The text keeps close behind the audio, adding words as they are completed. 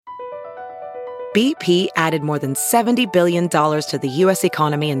BP added more than $70 billion to the U.S.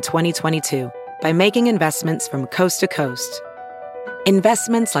 economy in 2022 by making investments from coast to coast.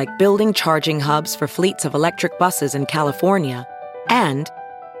 Investments like building charging hubs for fleets of electric buses in California and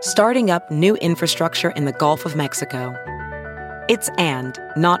starting up new infrastructure in the Gulf of Mexico. It's and,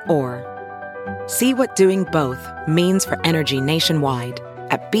 not or. See what doing both means for energy nationwide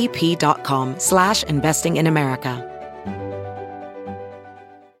at bp.com/investing in America.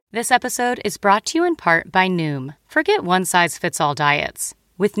 This episode is brought to you in part by Noom. Forget one-size-fits-all diets.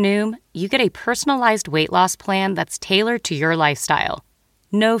 With Noom, you get a personalized weight loss plan that's tailored to your lifestyle.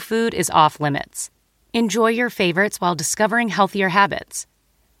 No food is off limits. Enjoy your favorites while discovering healthier habits.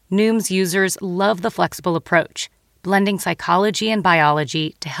 Noom's users love the flexible approach, blending psychology and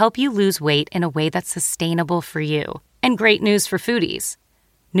biology to help you lose weight in a way that's sustainable for you. And great news for foodies.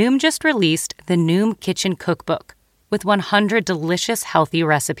 Noom just released the Noom Kitchen Cookbook with 100 delicious, healthy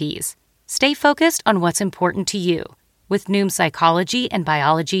recipes. Stay focused on what's important to you with Noom's psychology and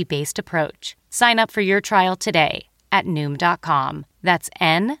biology-based approach. Sign up for your trial today at Noom.com. That's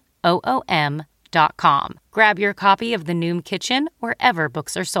NOOM.com. Grab your copy of the Noom Kitchen wherever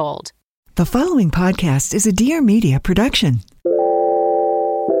books are sold. The following podcast is a Dear Media production.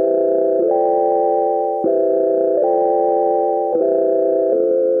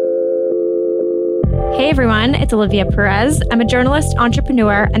 Hey everyone, it's Olivia Perez. I'm a journalist,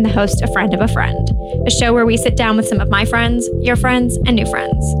 entrepreneur, and the host of Friend of a Friend, a show where we sit down with some of my friends, your friends, and new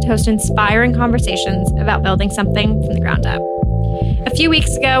friends to host inspiring conversations about building something from the ground up. A few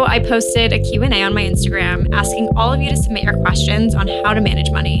weeks ago, I posted a Q&A on my Instagram asking all of you to submit your questions on how to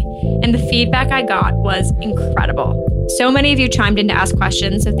manage money, and the feedback I got was incredible. So many of you chimed in to ask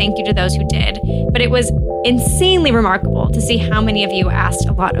questions, so thank you to those who did, but it was insanely remarkable to see how many of you asked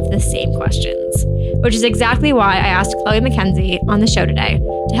a lot of the same questions, which is exactly why I asked Chloe McKenzie on the show today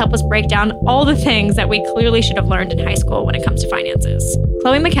to help us break down all the things that we clearly should have learned in high school when it comes to finances.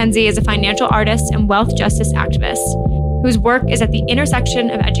 Chloe McKenzie is a financial artist and wealth justice activist whose work is at the intersection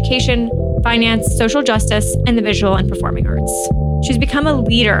of education, finance, social justice, and the visual and performing arts. She's become a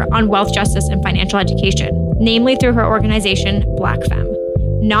leader on wealth justice and financial education, namely through her organization, Black Femme,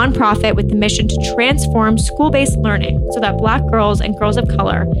 nonprofit with the mission to transform school-based learning so that Black girls and girls of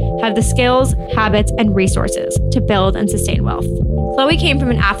color have the skills, habits, and resources to build and sustain wealth. Chloe came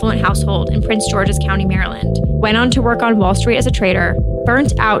from an affluent household in Prince George's County, Maryland, went on to work on Wall Street as a trader,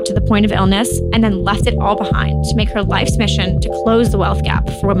 burnt out to the point of illness, and then left it all behind to make her life's mission to close the wealth gap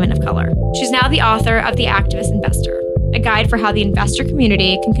for women of color. She's now the author of The Activist Investor, a guide for how the investor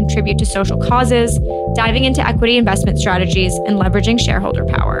community can contribute to social causes, diving into equity investment strategies, and leveraging shareholder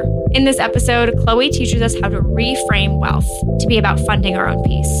power. In this episode, Chloe teaches us how to reframe wealth to be about funding our own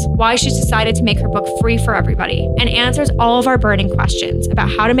peace, why she's decided to make her book free for everybody, and answers all of our burning questions about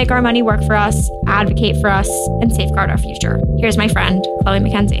how to make our money work for us, advocate for us, and safeguard our future. Here's my friend, Chloe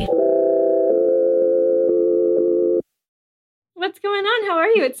McKenzie. What's going on? How are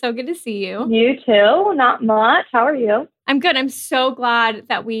you? It's so good to see you. You too. Not much. How are you? I'm good. I'm so glad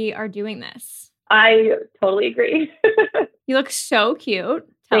that we are doing this. I totally agree. You look so cute.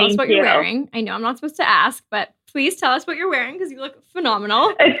 Tell us what you're wearing. I know I'm not supposed to ask, but please tell us what you're wearing because you look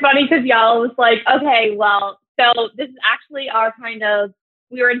phenomenal. It's funny because y'all was like, okay, well, so this is actually our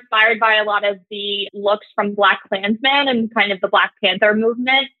we were inspired by a lot of the looks from Black Klansmen and kind of the Black Panther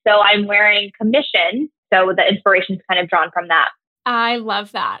movement. So I'm wearing commission. So the inspiration's kind of drawn from that. I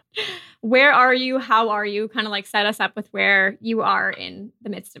love that. Where are you? How are you? Kind of like set us up with where you are in the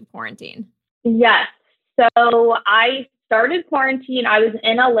midst of quarantine. Yes. So I started quarantine. I was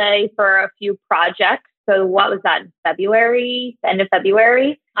in LA for a few projects. So what was that, February, the end of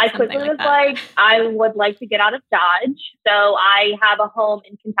February? I quickly was like, I would like to get out of Dodge. So I have a home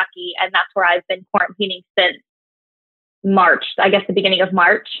in Kentucky, and that's where I've been quarantining since March, I guess the beginning of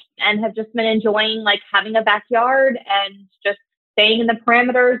March, and have just been enjoying like having a backyard and just staying in the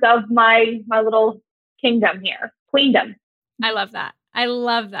parameters of my little kingdom here, queendom. I love that. I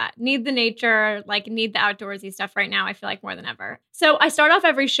love that. Need the nature, like need the outdoorsy stuff right now, I feel like more than ever. So I start off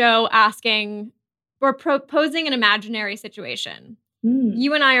every show asking or proposing an imaginary situation.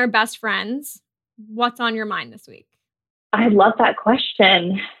 You and I are best friends. What's on your mind this week? I love that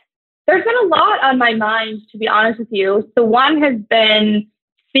question. There's been a lot on my mind, to be honest with you. So one has been,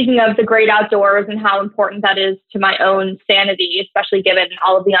 speaking of the great outdoors and how important that is to my own sanity, especially given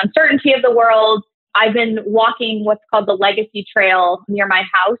all of the uncertainty of the world. I've been walking what's called the Legacy Trail near my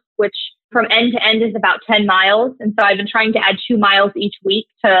house, which from end to end is about 10 miles. And so I've been trying to add 2 miles each week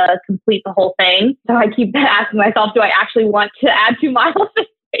to complete the whole thing. So I keep asking myself, do I actually want to add 2 miles this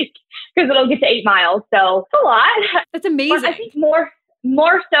week? Because it'll get to 8 miles. So it's a lot. That's amazing. But I think more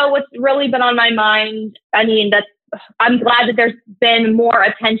more so what's really been on my mind, I'm glad that there's been more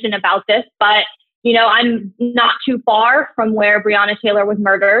attention about this, but I'm not too far from where Breonna Taylor was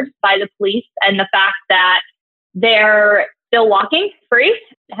murdered by the police, and the fact that they're still walking free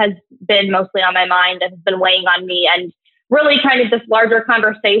has been mostly on my mind and has been weighing on me, and really kind of this larger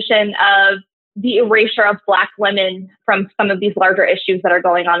conversation of the erasure of Black women from some of these larger issues that are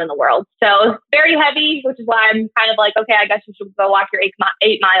going on in the world. So very heavy, which is why I'm kind of like, okay, I guess you should go walk your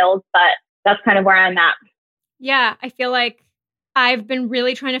 8 miles, but that's kind of where I'm at. Yeah, I feel like I've been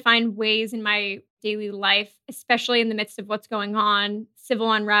really trying to find ways in my daily life, especially in the midst of what's going on,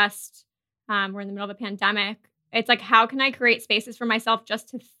 civil unrest. We're in the middle of a pandemic. It's like, how can I create spaces for myself just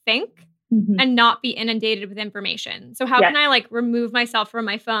to think and not be inundated with information? So how can I like remove myself from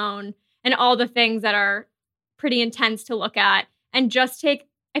my phone and all the things that are pretty intense to look at and just take,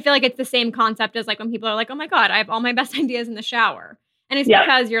 I feel like it's the same concept as like when people are like, oh my God, I have all my best ideas in the shower. And it's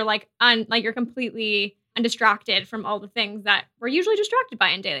because you're like, you're completely undistracted from all the things that we're usually distracted by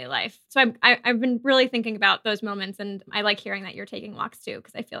in daily life. So I've been really thinking about those moments, and I like hearing that you're taking walks too,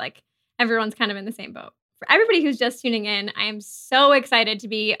 because I feel like everyone's kind of in the same boat. For everybody who's just tuning in, I am so excited to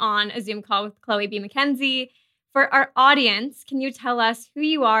be on a Zoom call with Chloe B. McKenzie. For our audience, can you tell us who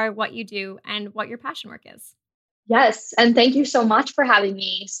you are, what you do, and what your passion work is? Yes, and thank you so much for having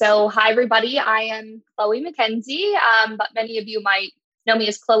me. So hi, everybody. I am Chloe McKenzie, but many of you might know me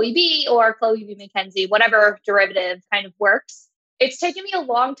as Chloe B or Chloe B. McKenzie, whatever derivative kind of works. It's taken me a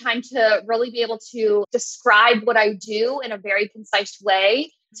long time to really be able to describe what I do in a very concise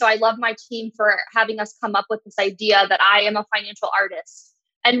way. So I love my team for having us come up with this idea that I am a financial artist.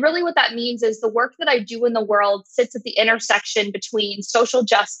 And really what that means is the work that I do in the world sits at the intersection between social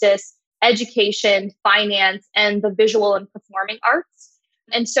justice, education, finance, and the visual and performing arts.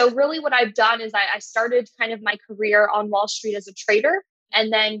 And so really what I've done is I started kind of my career on Wall Street as a trader,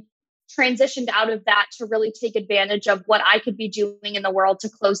 and then transitioned out of that to really take advantage of what I could be doing in the world to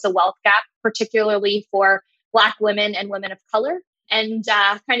close the wealth gap, particularly for Black women and women of color, and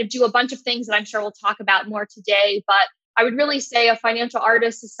kind of do a bunch of things that I'm sure we'll talk about more today. But I would really say a financial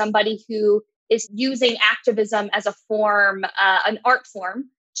artist is somebody who is using activism as a form, an art form,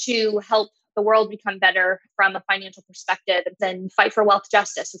 to help the world become better from a financial perspective, and then fight for wealth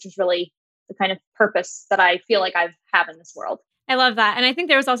justice, which is really the kind of purpose that I feel like I have in this world. I love that. And I think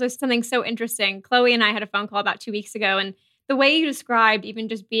there was also something so interesting. Chloe and I had a phone call about 2 weeks ago, and the way you described even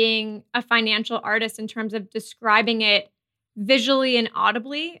just being a financial artist in terms of describing it visually and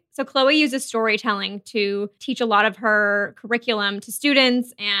audibly. So Chloe uses storytelling to teach a lot of her curriculum to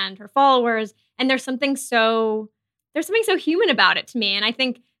students and her followers. And there's something so human about it to me. And I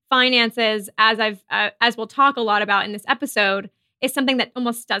think finances, as we'll talk a lot about in this episode, is something that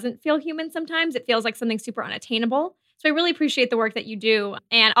almost doesn't feel human sometimes. It feels like something super unattainable. So I really appreciate the work that you do.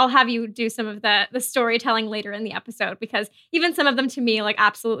 And I'll have you do some of the storytelling later in the episode, because even some of them to me, like,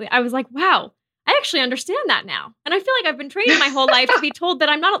 absolutely, I was like, wow, I actually understand that now. And I feel like I've been trained my whole life to be told that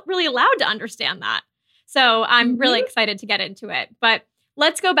I'm not really allowed to understand that. So I'm really excited to get into it. But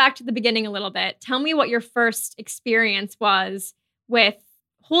let's go back to the beginning a little bit. Tell me what your first experience was with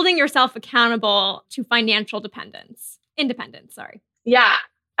holding yourself accountable to financial independence. Yeah,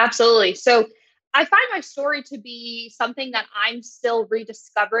 absolutely. So I find my story to be something that I'm still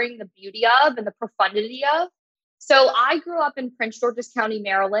rediscovering the beauty of and the profundity of. So I grew up in Prince George's County,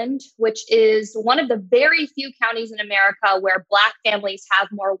 Maryland, which is one of the very few counties in America where Black families have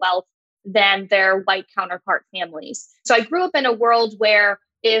more wealth than their white counterpart families. So I grew up in a world where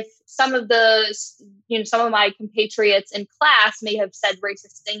if some of my compatriots in class may have said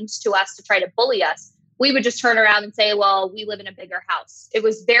racist things to us to try to bully us, we would just turn around and say, well, we live in a bigger house. It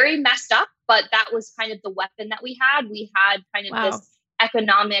was very messed up, but that was kind of the weapon that we had. We had kind of this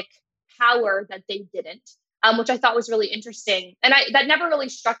economic power that they didn't, which I thought was really interesting. And that never really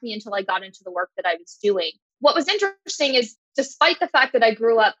struck me until I got into the work that I was doing. What was interesting is, despite the fact that I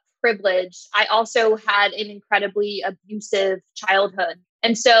grew up privileged, I also had an incredibly abusive childhood.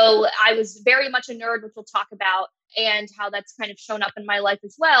 And so I was very much a nerd, which we'll talk about, and how that's kind of shown up in my life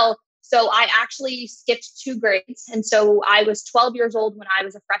as well. So I actually skipped 2 grades. And so I was 12 years old when I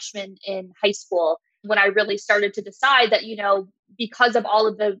was a freshman in high school, when I really started to decide that, because of all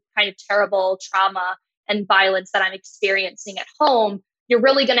of the kind of terrible trauma and violence that I'm experiencing at home, you're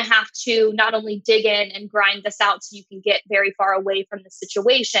really going to have to not only dig in and grind this out so you can get very far away from the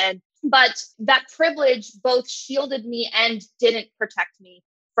situation, but that privilege both shielded me and didn't protect me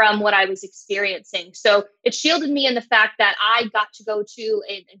from what I was experiencing. So it shielded me in the fact that I got to go to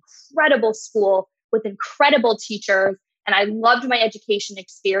an incredible school with incredible teachers And I loved my education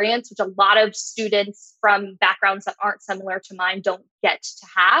experience, which a lot of students from backgrounds that aren't similar to mine don't get to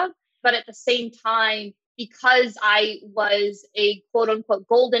have. But at the same time, because I was a quote unquote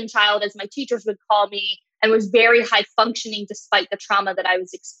golden child, as my teachers would call me, and was very high functioning despite the trauma that I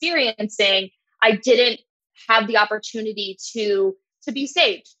was experiencing, I didn't have the opportunity to be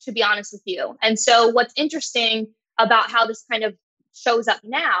saved, to be honest with you. And so what's interesting about how this kind of shows up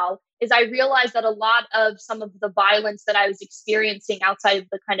now is I realized that a lot of some of the violence that I was experiencing outside of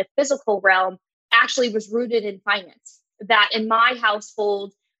the kind of physical realm actually was rooted in finance. That in my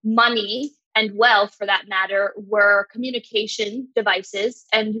household, money and wealth, for that matter, were communication devices,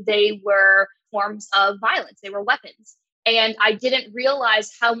 and they were forms of violence. They were weapons. And I didn't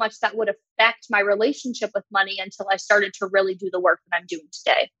realize how much that would affect my relationship with money until I started to really do the work that I'm doing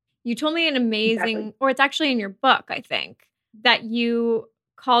today. You told me an amazing, or it's actually in your book, I think, that you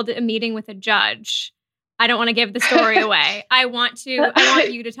called a meeting with a judge. I don't want to give the story away. I want you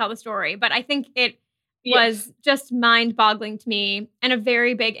to tell the story, but I think it was just mind-boggling to me and a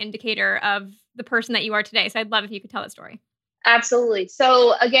very big indicator of the person that you are today. So I'd love if you could tell that story. Absolutely.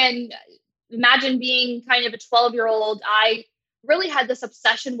 So again, imagine being kind of a 12-year-old. I really had this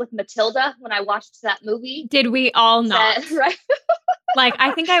obsession with Matilda when I watched that movie. Did we all not? Right? Like,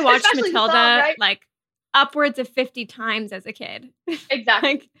 I think I watched Especially Matilda song, right? like upwards of 50 times as a kid.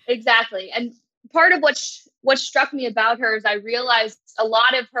 Exactly. Exactly. And part of what struck me about her is I realized a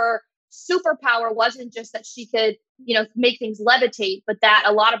lot of her superpower wasn't just that she could, make things levitate, but that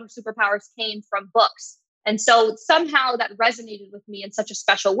a lot of her superpowers came from books. And so somehow that resonated with me in such a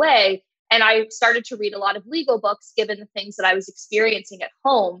special way. And I started to read a lot of legal books, given the things that I was experiencing at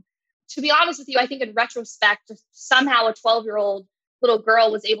home. To be honest with you, I think in retrospect, somehow a 12-year-old little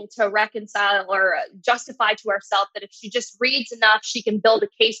girl was able to reconcile or justify to herself that if she just reads enough, she can build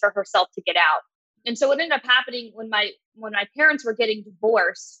a case for herself to get out. And so what ended up happening when my parents were getting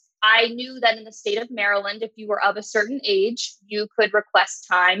divorced, I knew that in the state of Maryland, if you were of a certain age, you could request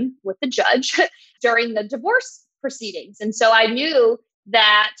time with the judge during the divorce proceedings. And so I knew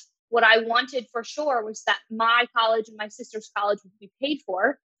that what I wanted for sure was that my college and my sister's college would be paid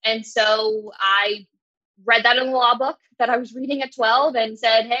for. And so I read that in the law book that I was reading at 12 and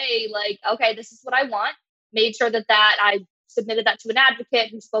said, hey, okay, this is what I want. Made sure that I submitted that to an advocate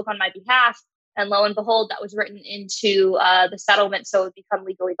who spoke on my behalf. And lo and behold, that was written into the settlement, so it would become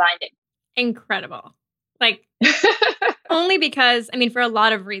legally binding. Incredible. Only because, for a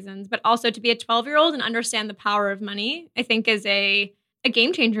lot of reasons, but also to be a 12-year-old and understand the power of money, I think is a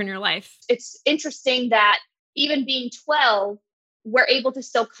game changer in your life. It's interesting that even being 12, we're able to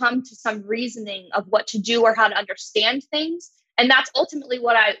still come to some reasoning of what to do or how to understand things. And that's ultimately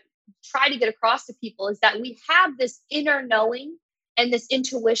what I try to get across to people, is that we have this inner knowing and this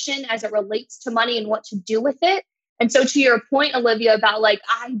intuition as it relates to money and what to do with it. And so to your point, Olivia, about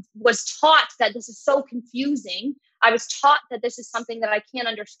I was taught that this is so confusing. I was taught that this is something that I can't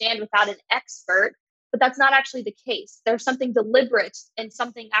understand without an expert, but that's not actually the case. There's something deliberate and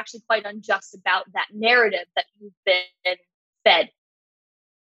something actually quite unjust about that narrative that you've been fed.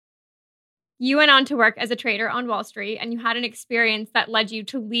 You went on to work as a trader on Wall Street, and you had an experience that led you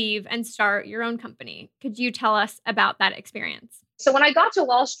to leave and start your own company. Could you tell us about that experience? So when I got to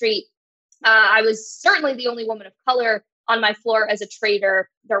Wall Street, I was certainly the only woman of color on my floor as a trader.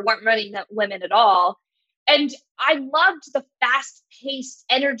 There weren't many women at all. And I loved the fast-paced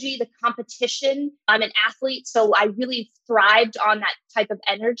energy, the competition. I'm an athlete, so I really thrived on that type of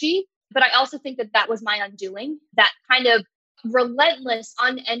energy. But I also think that was my undoing, that kind of relentless,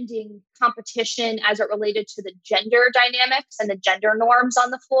 unending competition as it related to the gender dynamics and the gender norms on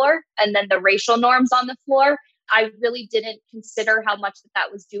the floor, and then the racial norms on the floor. I really didn't consider how much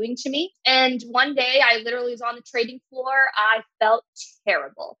that was doing to me. And one day I literally was on the trading floor. I felt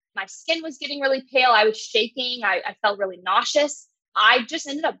terrible. My skin was getting really pale. I was shaking. I felt really nauseous. I just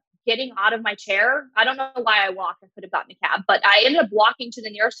ended up getting out of my chair. I don't know why I walked. I could have gotten a cab, but I ended up walking to the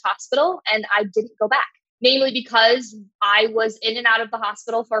nearest hospital and I didn't go back. Namely because I was in and out of the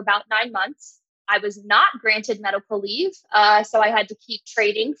hospital for about 9 months. I was not granted medical leave, so I had to keep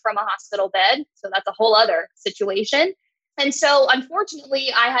trading from a hospital bed. So that's a whole other situation. And so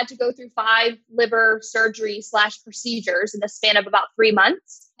unfortunately, I had to go through 5 liver surgery / procedures in the span of about 3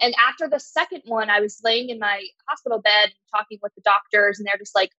 months. And after the second one, I was laying in my hospital bed talking with the doctors, and they're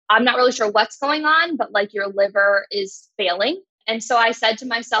just like, I'm not really sure what's going on, but your liver is failing. And so I said to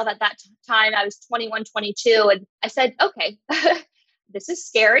myself at that time, I was 21, 22, and I said, okay, this is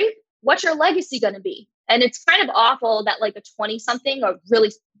scary. What's your legacy going to be? And it's kind of awful that a 20-something or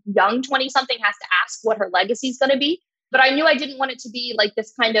really young 20-something has to ask what her legacy is going to be. But I knew I didn't want it to be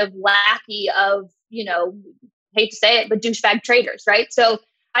this kind of lackey of, hate to say it, but douchebag traders, right? So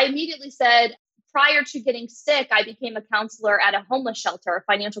I immediately said, prior to getting sick, I became a counselor at a homeless shelter, a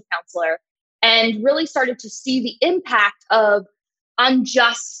financial counselor, and really started to see the impact of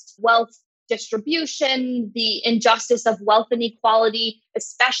unjust wealth distribution, the injustice of wealth inequality,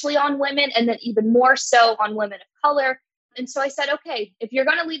 especially on women, and then even more so on women of color. And so I said, okay, if you're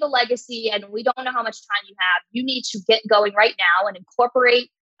going to leave a legacy and we don't know how much time you have, you need to get going right now and incorporate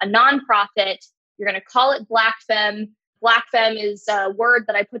a nonprofit. You're going to call it Black Femme. Black Femme is a word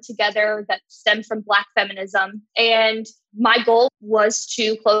that I put together that stems from Black feminism. And my goal was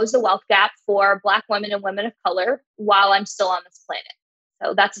to close the wealth gap for Black women and women of color while I'm still on this planet.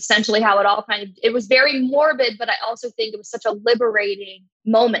 So that's essentially how it all it was very morbid, but I also think it was such a liberating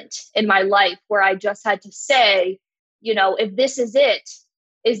moment in my life where I just had to say, if this is it,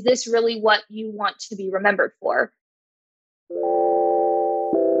 is this really what you want to be remembered for?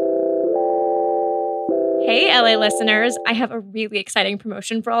 Hey, LA listeners, I have a really exciting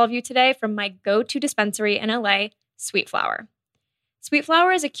promotion for all of you today from my go-to dispensary in LA, Sweet Flower. Sweet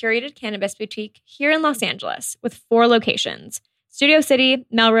Flower is a curated cannabis boutique here in Los Angeles with 4 locations: Studio City,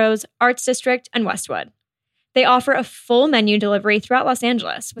 Melrose, Arts District, and Westwood. They offer a full menu delivery throughout Los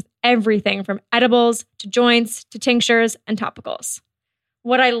Angeles with everything from edibles to joints to tinctures and topicals.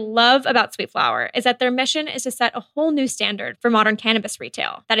 What I love about Sweet Flower is that their mission is to set a whole new standard for modern cannabis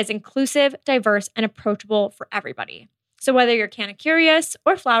retail that is inclusive, diverse, and approachable for everybody. So whether you're canna curious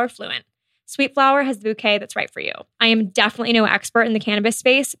or flower fluent, Sweet Flower has the bouquet that's right for you. I am definitely no expert in the cannabis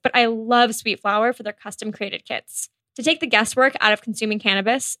space, but I love Sweet Flower for their custom created kits. To take the guesswork out of consuming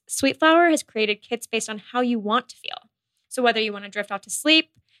cannabis, Sweet Flower has created kits based on how you want to feel. So whether you want to drift off to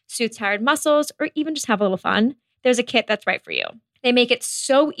sleep, soothe tired muscles, or even just have a little fun, there's a kit that's right for you. They make it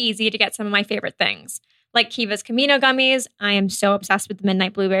so easy to get some of my favorite things, like Kiva's Camino gummies. I am so obsessed with the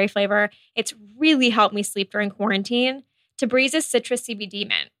midnight blueberry flavor. It's really helped me sleep during quarantine. To Breeze's citrus CBD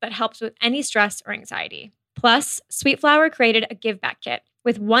mint that helps with any stress or anxiety. Plus, Sweet Flower created a give back kit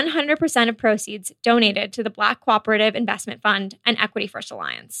with 100% of proceeds donated to the Black Cooperative Investment Fund and Equity First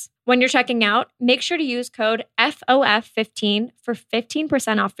Alliance. When you're checking out, make sure to use code FOF15 for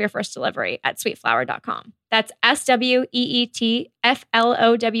 15% off your first delivery at sweetflower.com. That's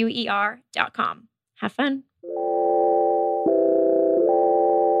SWEETFLOWER.com. Have fun.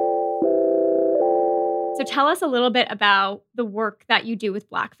 So tell us a little bit about the work that you do with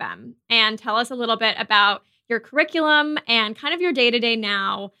Black Femme, and tell us a little bit about your curriculum and kind of your day-to-day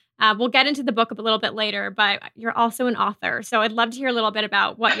now. We'll get into the book a little bit later, but you're also an author. So I'd love to hear a little bit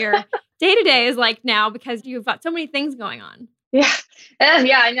about what your day-to-day is like now, because you've got so many things going on. Yeah,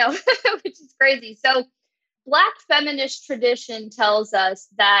 I know, which is crazy. So Black feminist tradition tells us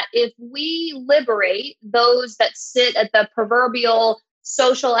that if we liberate those that sit at the proverbial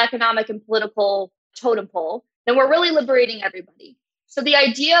social, economic, and political totem pole, then we're really liberating everybody. So the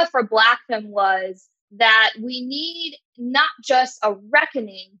idea for Black Femme was that we need not just a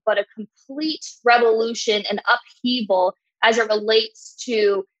reckoning, but a complete revolution and upheaval as it relates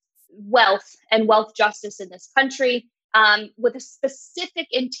to wealth and wealth justice in this country, with a specific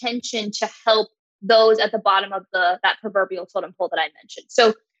intention to help those at the bottom of that proverbial totem pole that I mentioned.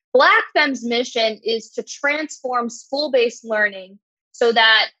 So Black Femme's mission is to transform school-based learning so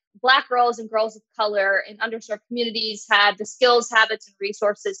that Black girls and girls of color in underserved communities have the skills, habits, and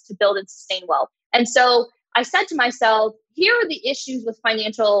resources to build and sustain wealth. And so I said to myself, here are the issues with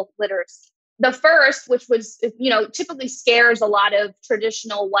financial literacy. The first, which was, typically scares a lot of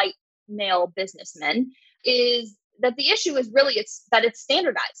traditional white male businessmen, is that the issue is really it's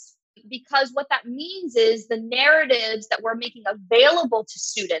standardized. Because what that means is the narratives that we're making available to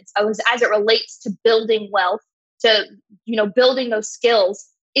students as it relates to building wealth, to building those skills,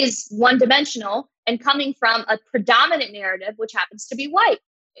 is one-dimensional and coming from a predominant narrative, which happens to be white.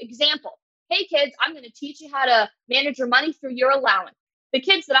 Example, hey kids, I'm going to teach you how to manage your money through your allowance. The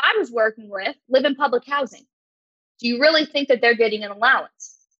kids that I was working with live in public housing. Do you really think that they're getting an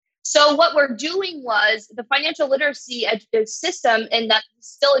allowance? So what we're doing was the financial literacy system, and that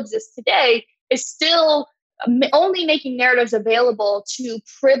still exists today, is still only making narratives available to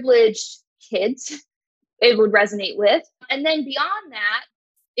privileged kids it would resonate with. And then beyond that,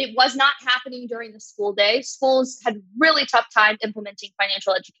 it was not happening during the school day. Schools had really tough time implementing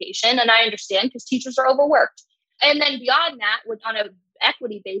financial education. And I understand because teachers are overworked. And then beyond that, on an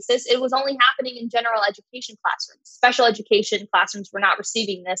equity basis, it was only happening in general education classrooms. Special education classrooms were not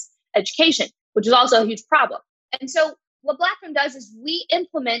receiving this education, which is also a huge problem. And so what Black Femme does is we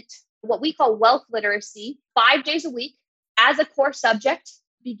implement what we call wealth literacy 5 days a week as a core subject,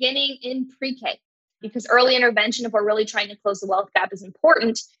 beginning in pre-K. Because early intervention, if we're really trying to close the wealth gap, is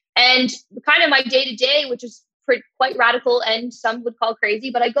important. And kind of my day-to-day, which is quite radical and some would call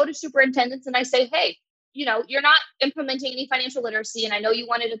crazy, but I go to superintendents and I say, hey, you're not implementing any financial literacy. And I know you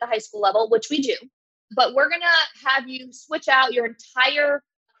want it at the high school level, which we do, but we're going to have you switch out your entire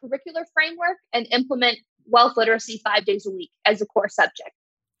curricular framework and implement wealth literacy 5 days a week as a core subject.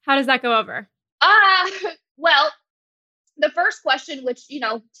 How does that go over? Well, the first question, which,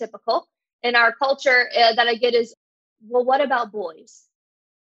 typical in our culture that I get is, well, what about boys?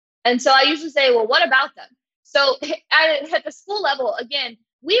 And so I usually say, well, what about them? So at the school level, again,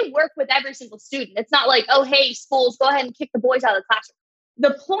 we work with every single student. It's not like, oh, hey, schools, go ahead and kick the boys out of the classroom.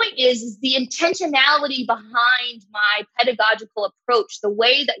 The point is the intentionality behind my pedagogical approach, the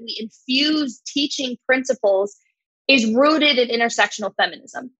way that we infuse teaching principles is rooted in intersectional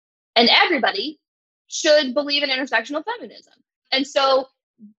feminism. And everybody should believe in intersectional feminism. And so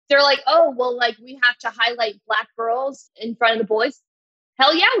they're like, oh, well, like we have to highlight Black girls in front of the boys.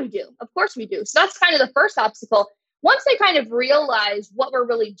 Hell yeah, we do. Of course we do. So that's kind of the first obstacle. Once they kind of realize what we're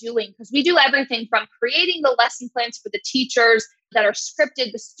really doing, because we do everything from creating the lesson plans for the teachers that are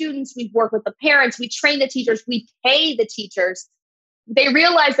scripted, the students, we work with the parents, we train the teachers, we pay the teachers. They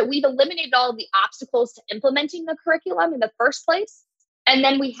realize that we've eliminated all of the obstacles to implementing the curriculum in the first place. And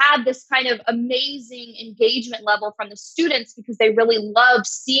then we have this kind of amazing engagement level from the students because they really love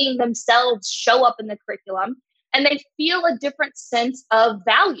seeing themselves show up in the curriculum and they feel a different sense of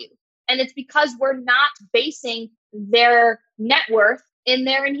value. And it's because we're not basing their net worth in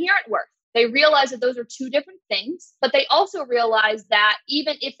their inherent worth. They realize that those are two different things, but they also realize that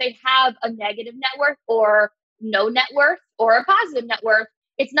even if they have a negative net worth or no net worth or a positive net worth,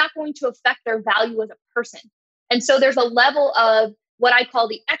 it's not going to affect their value as a person. And so there's a level of what I call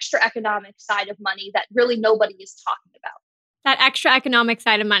the extra economic side of money that really nobody is talking about. That extra economic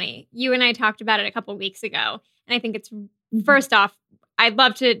side of money. You and I talked about it a couple of weeks ago. And I think it's, first off, I'd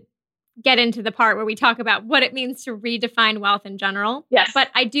love to get into the part where we talk about what it means to redefine wealth in general. Yes. But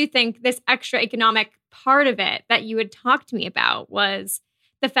I do think this extra economic part of it that you had talked to me about was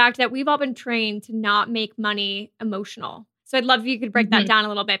the fact that we've all been trained to not make money emotional. So I'd love if you could break that down a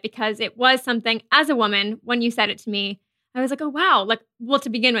little bit, because it was something as a woman, when you said it to me, I was like, oh, wow. Like, well, to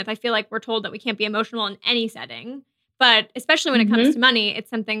begin with, I feel like we're told that we can't be emotional in any setting. But especially when it comes to money, it's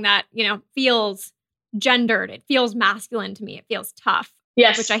something that, feels gendered. It feels masculine to me. It feels tough.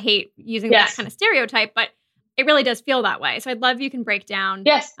 Yes. Which I hate using that kind of stereotype, but it really does feel that way. So I'd love if you can break down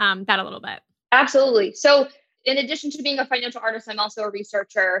that a little bit. Absolutely. So in addition to being a financial artist, I'm also a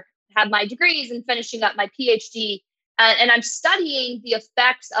researcher, have my degrees and finishing up my PhD. And I'm studying the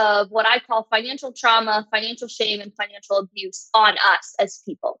effects of what I call financial trauma, financial shame, and financial abuse on us as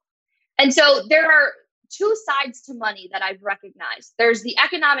people. And so there are two sides to money that I've recognized. There's the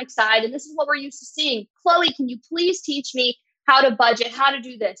economic side, and this is what we're used to seeing. Chloe, can you please teach me how to budget, how to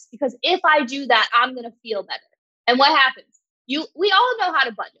do this? Because if I do that, I'm going to feel better. And what happens? We all know how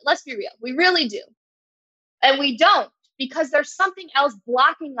to budget. Let's be real. We really do. And we don't, because there's something else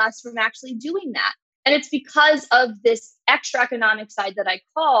blocking us from actually doing that. And it's because of this extra economic side that I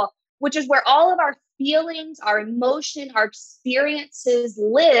call, which is where all of our feelings, our emotion, our experiences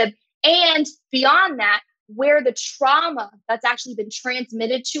live. And beyond that, where the trauma that's actually been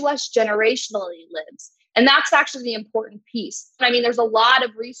transmitted to us generationally lives. And that's actually the important piece. I mean, there's a lot of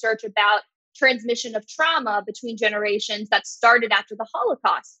research about transmission of trauma between generations that started after the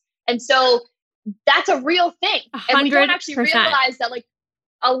Holocaust. And so that's a real thing. 100%. And we don't actually realize that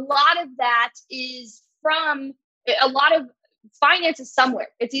a lot of that is from a lot of finances somewhere.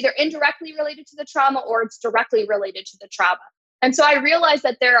 It's either indirectly related to the trauma or it's directly related to the trauma. And so I realized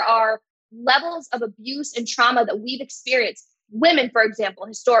that there are levels of abuse and trauma that we've experienced. Women, for example,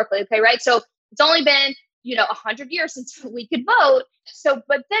 historically, okay, right? So it's only been, 100 years since we could vote. So,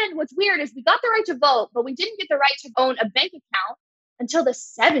 but then what's weird is we got the right to vote, but we didn't get the right to own a bank account until the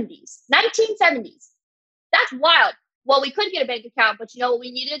 1970s. That's wild. Well, we could get a bank account, but you know what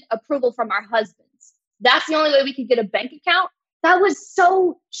we needed? Approval from our husbands. That's the only way we could get a bank account. That was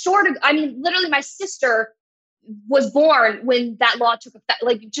so short. Literally my sister was born when that law took effect,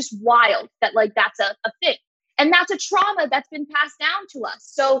 just wild that that's a thing. And that's a trauma that's been passed down to us.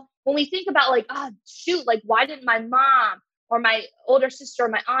 So when we think about why didn't my mom or my older sister or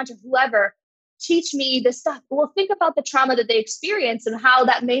my aunt or whoever teach me this stuff? Well, think about the trauma that they experienced and how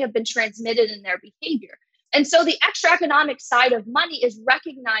that may have been transmitted in their behavior. And so the extra economic side of money is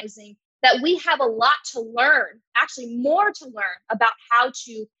recognizing that we have a lot to learn, actually more to learn about how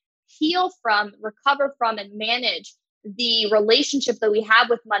to heal from, recover from, and manage the relationship that we have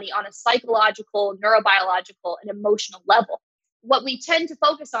with money on a psychological, neurobiological, and emotional level. What we tend to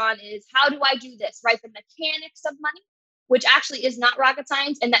focus on is, how do I do this, right? The mechanics of money, which actually is not rocket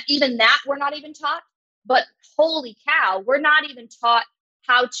science, and that we're not even taught. But holy cow, we're not even taught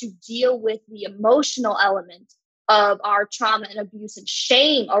how to deal with the emotional element of our trauma and abuse and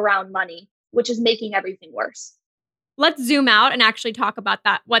shame around money, which is making everything worse. Let's zoom out and actually talk about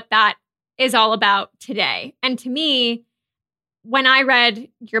that, what that is all about today. And to me, when I read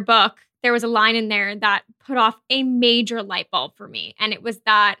your book, there was a line in there that put off a major light bulb for me. And it was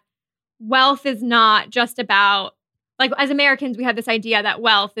that wealth is not just about, like, as Americans, we have this idea that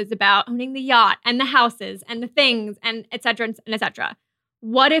wealth is about owning the yacht and the houses and the things and et cetera, and et cetera.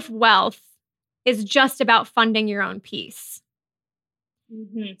 What if wealth is just about funding your own peace?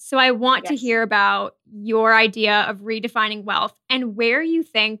 Mm-hmm. So I want to hear about your idea of redefining wealth and where you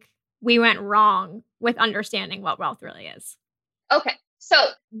think we went wrong with understanding what wealth really is. Okay. So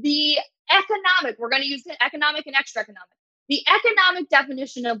the economic, we're going to use the economic and extra economic. The economic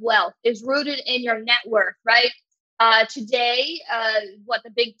definition of wealth is rooted in your net worth, right? Today,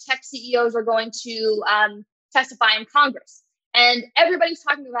 the big tech CEOs are going to testify in Congress. And everybody's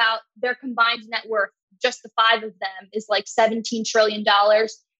talking about their combined net worth. Just the five of them is like $17 trillion,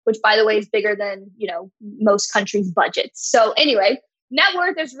 which, by the way, is bigger than, most countries' budgets. So anyway, net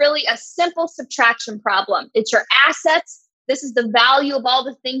worth is really a simple subtraction problem. It's your assets. This is the value of all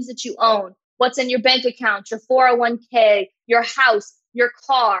the things that you own. What's in your bank account, your 401k, your house, your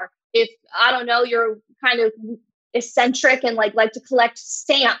car. If, I don't know, you're kind of eccentric and like to collect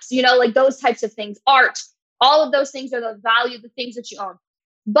stamps, like those types of things, art, all of those things are the value of the things that you own.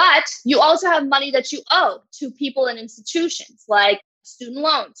 But you also have money that you owe to people and institutions like student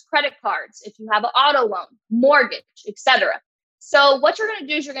loans, credit cards, if you have an auto loan, mortgage, etc. So what you're going to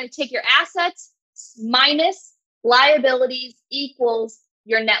do is you're going to take your assets minus liabilities equals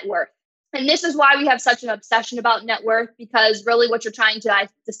your net worth. And this is why we have such an obsession about net worth, because really what you're trying to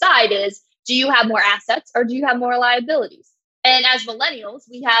decide is, do you have more assets or do you have more liabilities? And as millennials,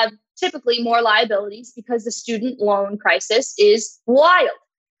 we have typically more liabilities because the student loan crisis is wild.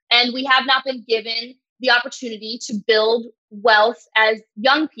 And we have not been given the opportunity to build wealth as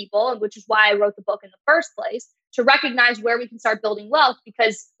young people, which is why I wrote the book in the first place, to recognize where we can start building wealth,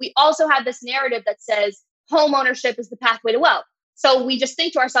 because we also have this narrative that says home ownership is the pathway to wealth. So we just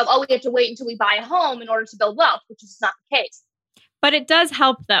think to ourselves, we have to wait until we buy a home in order to build wealth, which is not the case. But it does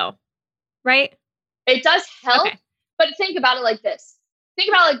help though, right? It does help. Okay. But think about it like this.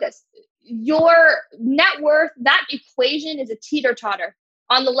 Your net worth, that equation is a teeter-totter.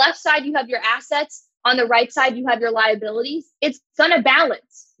 On the left side, you have your assets. On the right side, you have your liabilities. It's going to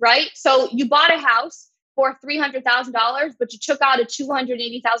balance, right? So you bought a house for $300,000, but you took out a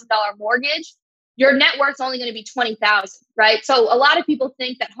 $280,000 mortgage. Your net worth is only going to be $20,000, right? So a lot of people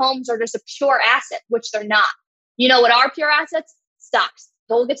think that homes are just a pure asset, which they're not. You know what are pure assets? Stocks.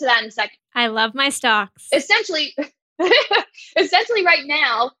 So we'll get to that in a second. I love my stocks. Essentially right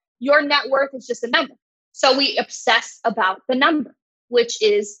now, your net worth is just a number. So we obsess about the number, which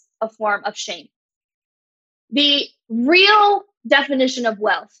is a form of shame. The real definition of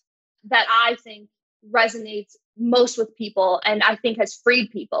wealth that I think resonates most with people and I think has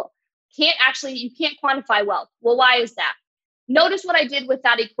freed people, you can't quantify wealth. Well, why is that? Notice what I did with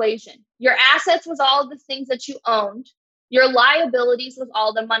that equation. Your assets was all the things that you owned. Your liabilities was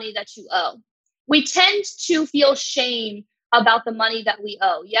all the money that you owe. We tend to feel shame about the money that we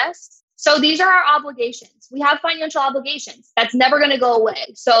owe. Yes. So these are our obligations. We have financial obligations. That's never going to go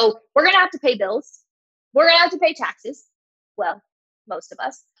away. So we're going to have to pay bills. We're going to have to pay taxes. Well, most of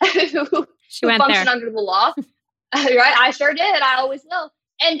us who function under the law. Right? I sure did. I always will.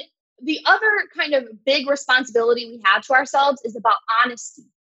 And the other kind of big responsibility we have to ourselves is about honesty.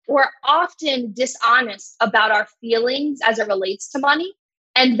 We're often dishonest about our feelings as it relates to money.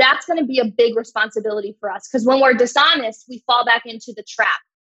 And that's going to be a big responsibility for us, because when we're dishonest, we fall back into the trap.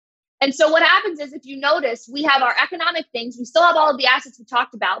 And so what happens is, if you notice, we have our economic things. We still have all of the assets we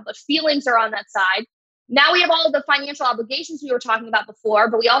talked about, but feelings are on that side. Now we have all of the financial obligations we were talking about before,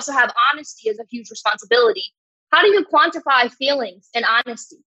 but we also have honesty as a huge responsibility. How do you quantify feelings and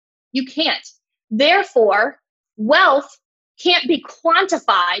honesty? You can't. Therefore, wealth can't be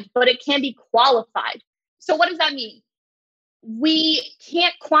quantified, but it can be qualified. So what does that mean? We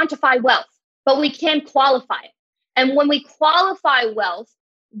can't quantify wealth, but we can qualify it. And when we qualify wealth,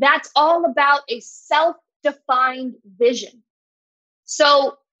 that's all about a self-defined vision.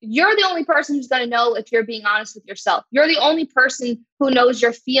 So you're the only person who's going to know if you're being honest with yourself. You're the only person who knows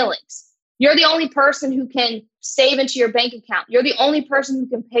your feelings. You're the only person who can save into your bank account. You're the only person who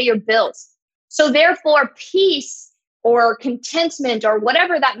can pay your bills. So therefore, peace or contentment or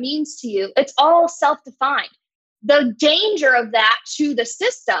whatever that means to you, it's all self-defined. The danger of that to the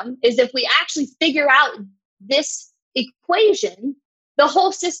system is if we actually figure out this equation, the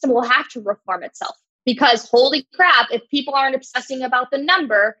whole system will have to reform itself, Because holy crap, if people aren't obsessing about the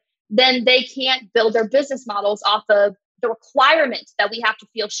number, then they can't build their business models off of the requirement that we have to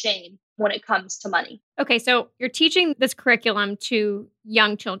feel shame when it comes to money. Okay, so you're teaching this curriculum to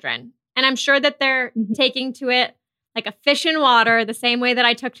young children, and I'm sure that they're taking to it like a fish in water, the same way that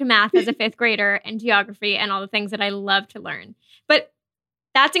I took to math as a fifth grader and geography and all the things that I love to learn. But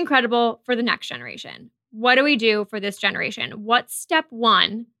that's incredible for the next generation. What do we do for this generation? What's step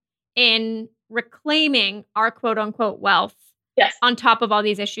one in reclaiming our quote unquote wealth on top of all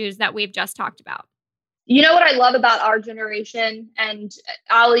these issues that we've just talked about? You know what I love about our generation, and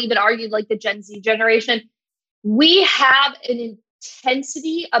I'll even argue like the Gen Z generation, we have an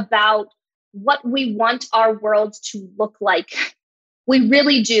intensity about what we want our world to look like. We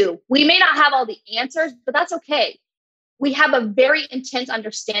really do. We may not have all the answers, but that's okay. We have a very intense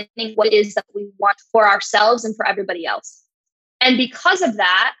understanding what it is that we want for ourselves and for everybody else. And because of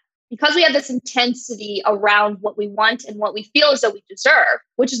that, because we have this intensity around what we want and what we feel as though we deserve,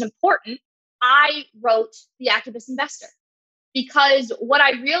 which is important, I wrote The Activist Investor. Because what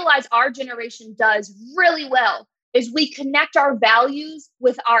I realize our generation does really well is we connect our values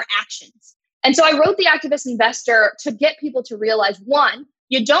with our actions. And so I wrote The Activist Investor to get people to realize, one,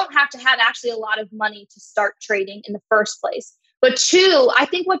 you don't have to have actually a lot of money to start trading in the first place. But two, I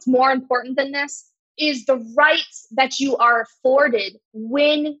think what's more important than this is the rights that you are afforded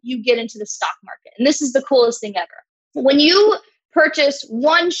when you get into the stock market. And this is the coolest thing ever. When you purchase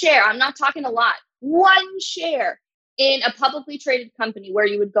one share, I'm not talking a lot, one share in a publicly traded company where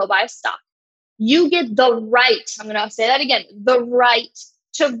you would go buy a stock, you get the right, I'm going to say that again, the right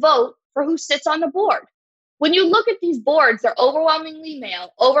to vote for who sits on the board. When you look at these boards, they're overwhelmingly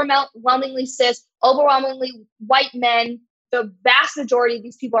male, overwhelmingly cis, overwhelmingly white men. The vast majority of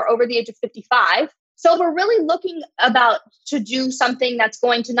these people are over the age of 55. So we're really looking to do something that's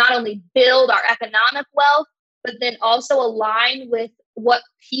going to not only build our economic wealth, but then also align with what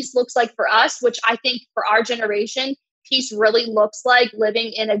peace looks like for us, which I think for our generation, peace really looks like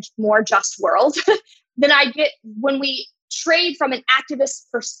living in a more just world. Then I get when we trade from an activist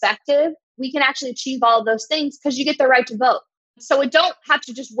perspective, we can actually achieve all of those things because you get the right to vote. So we don't have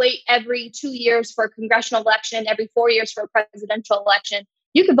to just wait every 2 years for a congressional election, every 4 years for a presidential election.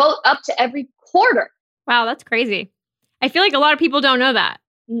 You can vote up to every quarter. Wow, that's crazy. I feel like a lot of people don't know that.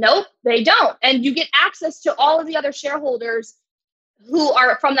 Nope, they don't. And you get access to all of the other shareholders who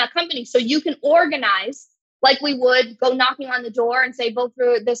are from that company. So you can organize like we would go knocking on the door and say, vote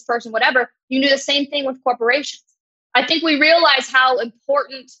for this person, whatever. You do the same thing with corporations. I think we realize how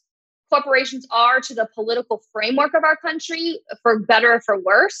important corporations are to the political framework of our country, for better or for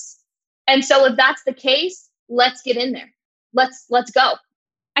worse. And so if that's the case, let's get in there. Let's go.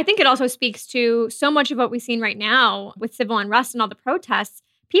 I think it also speaks to so much of what we've seen right now with civil unrest and all the protests.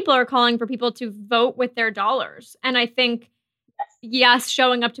 People are calling for people to vote with their dollars. And I think, yes,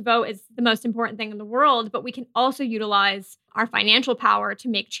 showing up to vote is the most important thing in the world, but we can also utilize our financial power to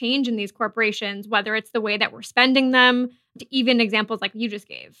make change in these corporations, whether it's the way that we're spending them, to even examples like you just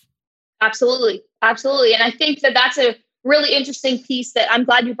gave. Absolutely. Absolutely. And I think that that's a really interesting piece that I'm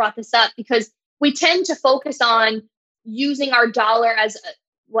glad you brought this up, because we tend to focus on using our dollar as,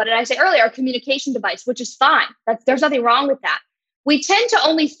 what did I say earlier, a communication device, which is fine. There's nothing wrong with that. We tend to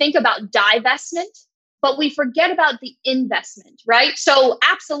only think about divestment, but we forget about the investment, right? So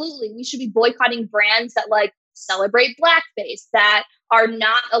absolutely, we should be boycotting brands that like celebrate blackface, that are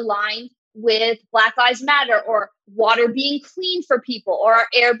not aligned with Black Lives Matter, or water being clean for people, or our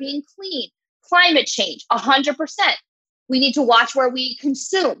air being clean, climate change, 100%. We need to watch where we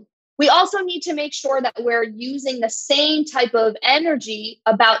consume. We also need to make sure that we're using the same type of energy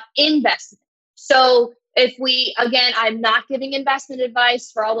about investment. So if we, again, I'm not giving investment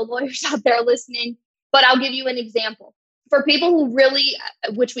advice for all the lawyers out there listening, but I'll give you an example. For people who really,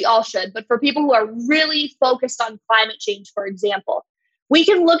 which we all should, but for people who are really focused on climate change, for example, we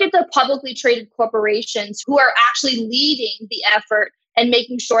can look at the publicly traded corporations who are actually leading the effort and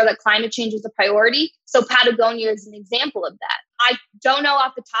making sure that climate change is a priority. So Patagonia is an example of that. I don't know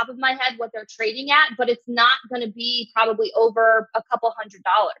off the top of my head what they're trading at, but it's not going to be probably over a couple $100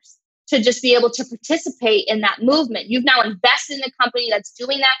 to just be able to participate in that movement. You've now invested in a company that's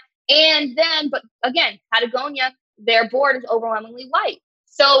doing that. And then, but again, Patagonia, their board is overwhelmingly white.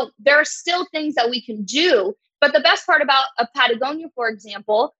 So there are still things that we can do. But the best part about a Patagonia, for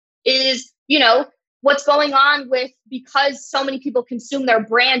example, is, what's going on with, because so many people consume their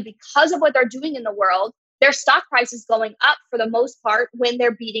brand because of what they're doing in the world, their stock price is going up for the most part when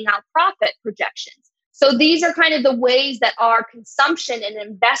they're beating out profit projections. So these are kind of the ways that our consumption and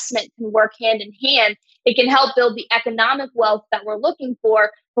investment can work hand in hand. It can help build the economic wealth that we're looking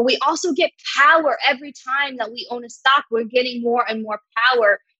for, but we also get power every time that we own a stock. We're getting more and more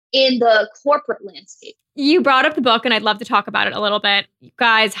power in the corporate landscape. You brought up the book, and I'd love to talk about it a little bit. You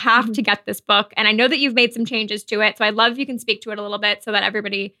guys have to get this book, and I know that you've made some changes to it, so I'd love if you can speak to it a little bit so that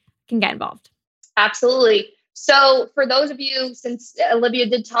everybody can get involved. Absolutely. So for those of you, since Olivia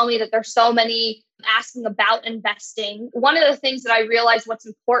did tell me that there's so many asking about investing, one of the things that I realized what's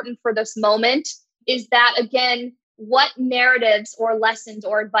important for this moment is that, again, what narratives or lessons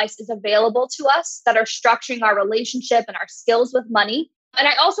or advice is available to us that are structuring our relationship and our skills with money. And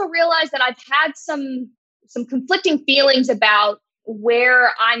I also realized that I've had some conflicting feelings about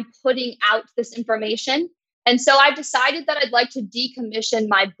where I'm putting out this information. And so I decided that I'd like to decommission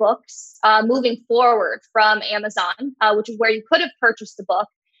my books moving forward from Amazon, which is where you could have purchased the book.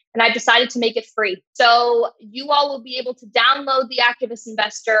 And I decided to make it free. So you all will be able to download The Activist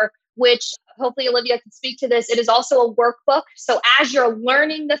Investor, which hopefully Olivia can speak to this. It is also a workbook. So as you're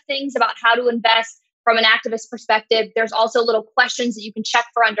learning the things about how to invest from an activist perspective, there's also little questions that you can check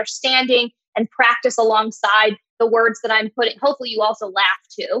for understanding and practice alongside the words that I'm putting. Hopefully you also laugh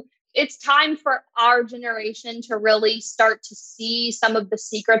too. It's time for our generation to really start to see some of the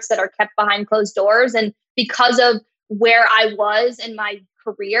secrets that are kept behind closed doors. And because of where I was in my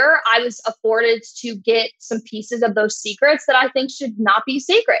career, I was afforded to get some pieces of those secrets that I think should not be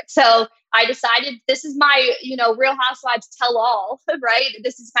secret. So I decided this is my, Real Housewives tell all, right?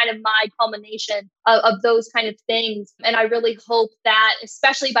 This is kind of my culmination of those kind of things. And I really hope that,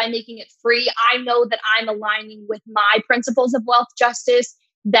 especially by making it free, I know that I'm aligning with my principles of wealth justice,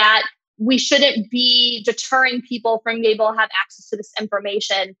 that we shouldn't be deterring people from being able to have access to this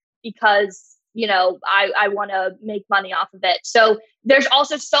information because I want to make money off of it. So there's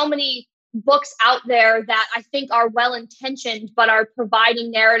also so many books out there that I think are well-intentioned, but are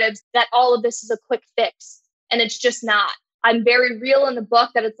providing narratives that all of this is a quick fix. And it's just not. I'm very real in the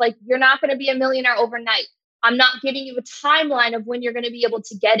book that it's like, you're not going to be a millionaire overnight. I'm not giving you a timeline of when you're going to be able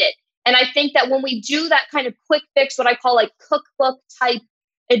to get it. And I think that when we do that kind of quick fix, what I call like cookbook type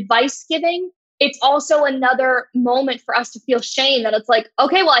advice giving, it's also another moment for us to feel shame that it's like,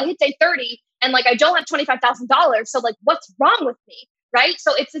 okay, well, I hit day 30 and like, I don't have $25,000. So like, what's wrong with me? Right.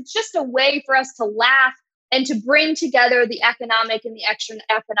 So it's just a way for us to laugh and to bring together the economic and the extra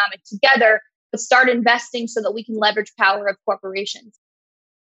economic together, but start investing so that we can leverage power of corporations.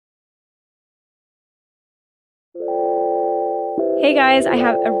 Hey guys, I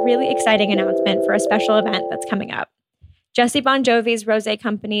have a really exciting announcement for a special event that's coming up. Jesse Bon Jovi's rosé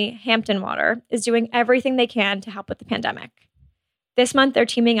company, Hampton Water, is doing everything they can to help with the pandemic. This month, they're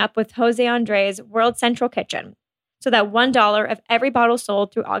teaming up with Jose Andres' World Central Kitchen, so that $1 of every bottle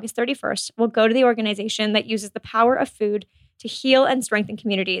sold through August 31st will go to the organization that uses the power of food to heal and strengthen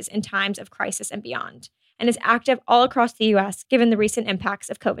communities in times of crisis and beyond, and is active all across the U.S. given the recent impacts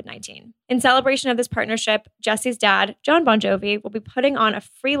of COVID-19. In celebration of this partnership, Jesse's dad, John Bon Jovi, will be putting on a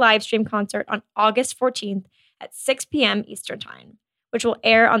free live stream concert on August 14th at 6 p.m. Eastern Time, which will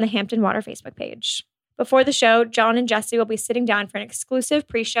air on the Hampton Water Facebook page. Before the show, John and Jesse will be sitting down for an exclusive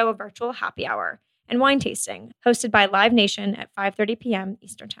pre-show virtual happy hour and wine tasting, hosted by Live Nation at 5:30 p.m.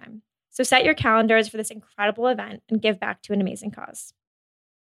 Eastern Time. So set your calendars for this incredible event and give back to an amazing cause.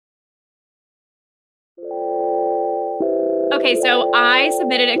 Okay, so I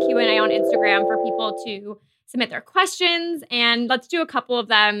submitted a Q&A on Instagram for people to submit their questions, and let's do a couple of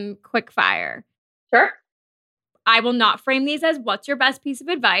them quick fire. Sure. I will not frame these as what's your best piece of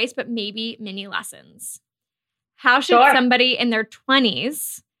advice, but maybe mini lessons. How should somebody in their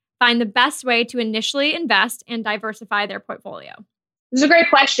 20s find the best way to initially invest and diversify their portfolio? This is a great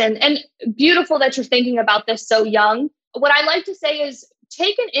question, and beautiful that you're thinking about this so young. What I like to say is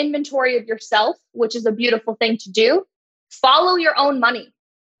take an inventory of yourself, which is a beautiful thing to do. Follow your own money.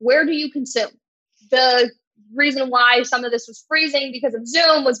 Where do you consume? The reason why some of this was freezing because of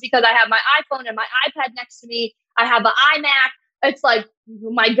Zoom was because I have my iPhone and my iPad next to me. I have an iMac. It's like,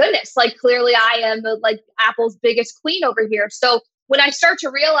 my goodness, like clearly I am like Apple's biggest queen over here. So when I start to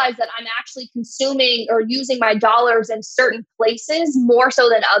realize that I'm actually consuming or using my dollars in certain places more so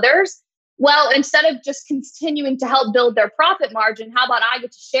than others, well, instead of just continuing to help build their profit margin, how about I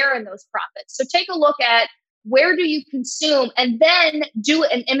get to share in those profits? So take a look at where do you consume and then do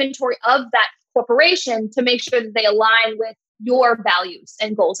an inventory of that corporation to make sure that they align with your values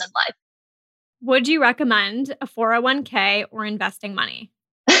and goals in life. Would you recommend a 401k or investing money?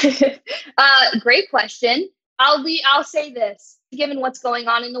 Great question. I'll say this. Given what's going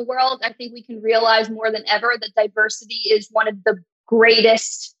on in the world, I think we can realize more than ever that diversity is one of the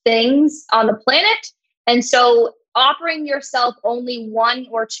greatest things on the planet. And so offering yourself only one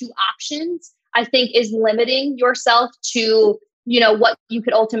or two options, I think, is limiting yourself to, what you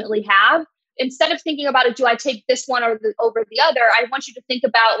could ultimately have. Instead of thinking about it, do I take this one over the other? I want you to think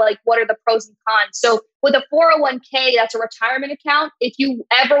about like, what are the pros and cons? So with a 401k, that's a retirement account. If you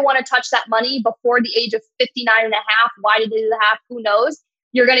ever want to touch that money before the age of 59 and a half, why did they do the half? Who knows?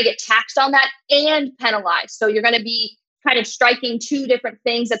 You're going to get taxed on that and penalized. So you're going to be kind of striking two different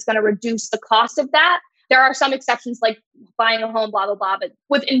things that's going to reduce the cost of that. There are some exceptions like buying a home, blah, blah, blah. But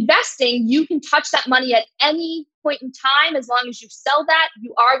with investing, you can touch that money at any point in time. As long as you sell that,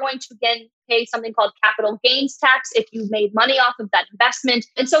 you are going to, again, pay something called capital gains tax if you've made money off of that investment.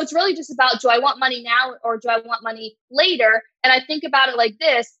 And so it's really just about, do I want money now or do I want money later? And I think about it like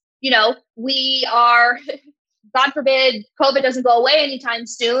this, we are, God forbid, COVID doesn't go away anytime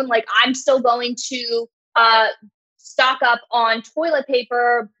soon. Like I'm still going to stock up on toilet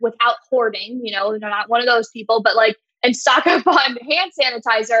paper without hoarding, not one of those people, but and stock up on hand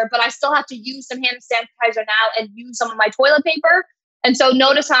sanitizer, but I still have to use some hand sanitizer now and use some of my toilet paper. And so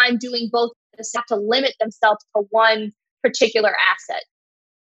notice how I'm doing both, have to limit themselves to one particular asset.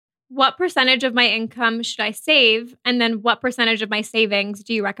 What percentage of my income should I save? And then what percentage of my savings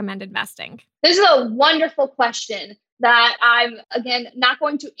do you recommend investing? This is a wonderful question that I'm, again, not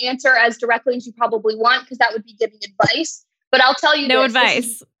going to answer as directly as you probably want, because that would be giving advice. But I'll tell you no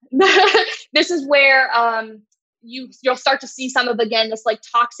advice. This is where you'll start to see some of, again, this like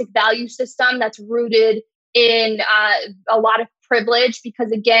toxic value system that's rooted in a lot of privilege.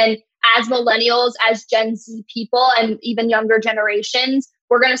 Because again, as millennials, as Gen Z people, and even younger generations,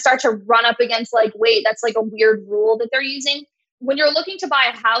 we're going to start to run up against like, wait, that's like a weird rule that they're using. When you're looking to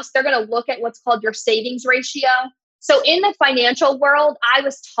buy a house, they're going to look at what's called your savings ratio. So in the financial world, I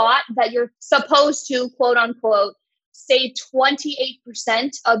was taught that you're supposed to, quote unquote, save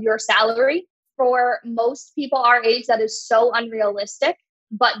 28% of your salary. For most people our age, that is so unrealistic.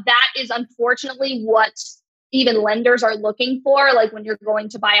 But that is unfortunately what even lenders are looking for, like when you're going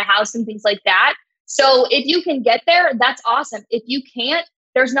to buy a house and things like that. So if you can get there, that's awesome. If you can't,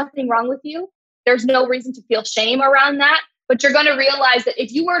 there's nothing wrong with you. There's no reason to feel shame around that. But you're going to realize that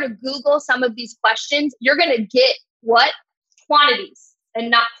if you were to Google some of these questions, you're going to get what? Quantities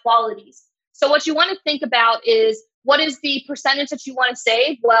and not qualities. So what you want to think about is, what is the percentage that you want to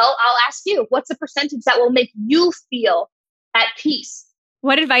save? Well, I'll ask you, what's the percentage that will make you feel at peace?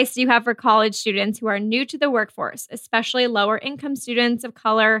 What advice do you have for college students who are new to the workforce, especially lower income students of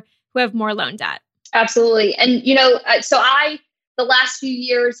color who have more loan debt? Absolutely. And, so the last few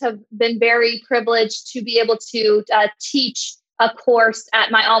years have been very privileged to be able to teach a course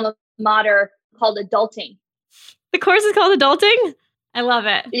at my alma mater called Adulting. The course is called Adulting? I love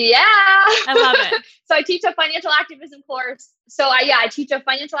it. Yeah. I love it. So I teach a financial activism course. So I teach a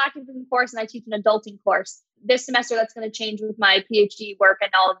financial activism course and I teach an adulting course. This semester, that's going to change with my PhD work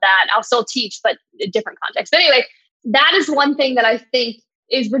and all of that. I'll still teach, but in a different context. But anyway, that is one thing that I think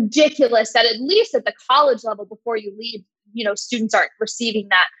is ridiculous, that at least at the college level before you leave, students aren't receiving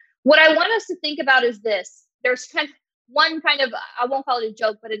that. What I want us to think about is this. There's one kind of, I won't call it a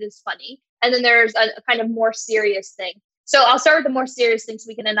joke, but it is funny. And then there's a kind of more serious thing. So I'll start with the more serious thing so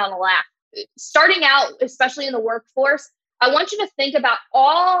we can end on a laugh. Starting out, especially in the workforce, I want you to think about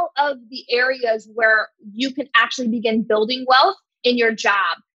all of the areas where you can actually begin building wealth in your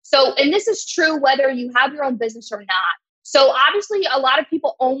job. So, and this is true whether you have your own business or not. So obviously, a lot of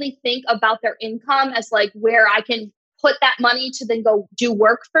people only think about their income as like where I can put that money to then go do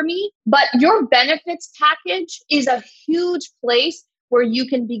work for me. But your benefits package is a huge place where you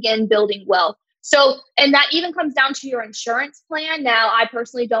can begin building wealth. So, and that even comes down to your insurance plan. Now, I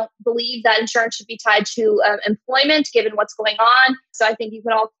personally don't believe that insurance should be tied to employment, given what's going on. So I think you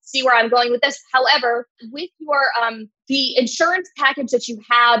can all see where I'm going with this. However, with your the insurance package that you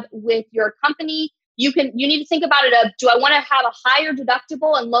have with your company, you need to think about it of, do I want to have a higher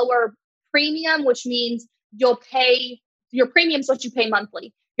deductible and lower premium, which means you'll pay, your premium is what you pay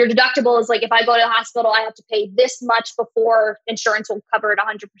monthly. Your deductible is like, if I go to the hospital, I have to pay this much before insurance will cover it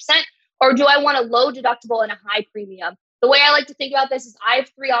 100%. Or do I want a low deductible and a high premium? The way I like to think about this is I have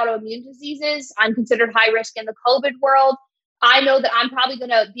 3 autoimmune diseases. I'm considered high risk in the COVID world. I know that I'm probably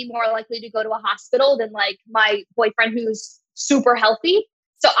going to be more likely to go to a hospital than like my boyfriend who's super healthy.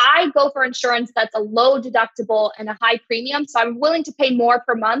 So I go for insurance that's a low deductible and a high premium. So I'm willing to pay more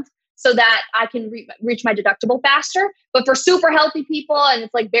per month so that I can reach my deductible faster. But for super healthy people, and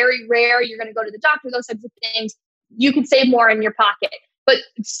it's like very rare, you're going to go to the doctor, those types of things, you can save more in your pocket. But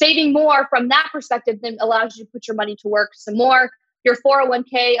saving more from that perspective then allows you to put your money to work some more. Your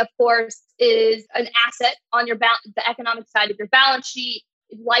 401k, of course, is an asset on your the economic side of your balance sheet.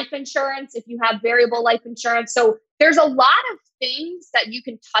 life insurance, if you have variable life insurance. So there's a lot of things that you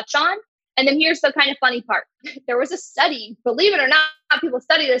can touch on. And then here's the kind of funny part. There was a study, believe it or not, people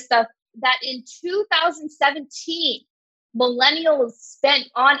study this stuff, that in 2017, millennials spent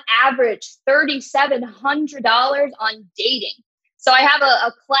on average $3,700 on dating. So I have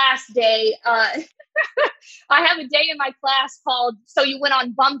a class day. I have a day in my class called So You Went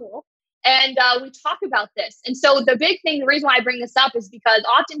on Bumble. And we talk about this. And so the big thing, the reason why I bring this up is because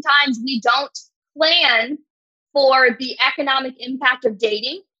oftentimes we don't plan for the economic impact of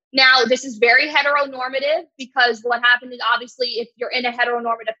dating. Now, this is very heteronormative because what happened is obviously if you're in a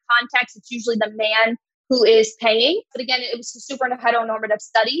heteronormative context, it's usually the man who is paying. But again, it was a super heteronormative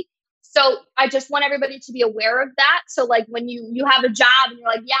study. So I just want everybody to be aware of that. So like when you have a job and you're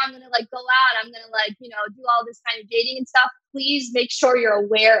like, yeah, I'm going to like go out, I'm going to like, do all this kind of dating and stuff. Please make sure you're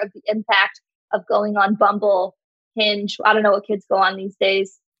aware of the impact of going on Bumble, Hinge. I don't know what kids go on these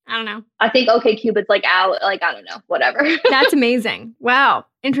days. I don't know. I think OkCupid's like out, like, I don't know, whatever. That's amazing. Wow.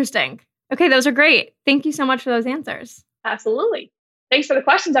 Interesting. Okay. Those are great. Thank you so much for those answers. Absolutely. Thanks for the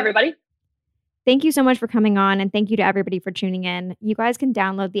questions, everybody. Thank you so much for coming on, and thank you to everybody for tuning in. You guys can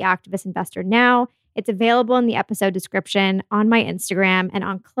download The Activist Investor now. It's available in the episode description, on my Instagram, and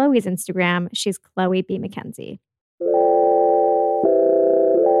on Chloe's Instagram. She's Chloe B. McKenzie.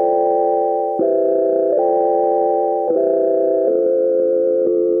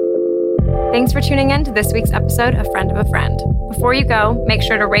 Thanks for tuning in to this week's episode of Friend of a Friend. Before you go, make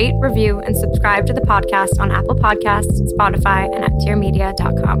sure to rate, review, and subscribe to the podcast on Apple Podcasts, Spotify, and at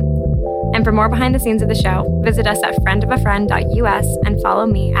tiermedia.com. And for more behind the scenes of the show, visit us at friendofafriend.us and follow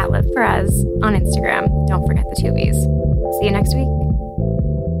me at Liv Perez on Instagram. Don't forget the 2 V's. See you next week.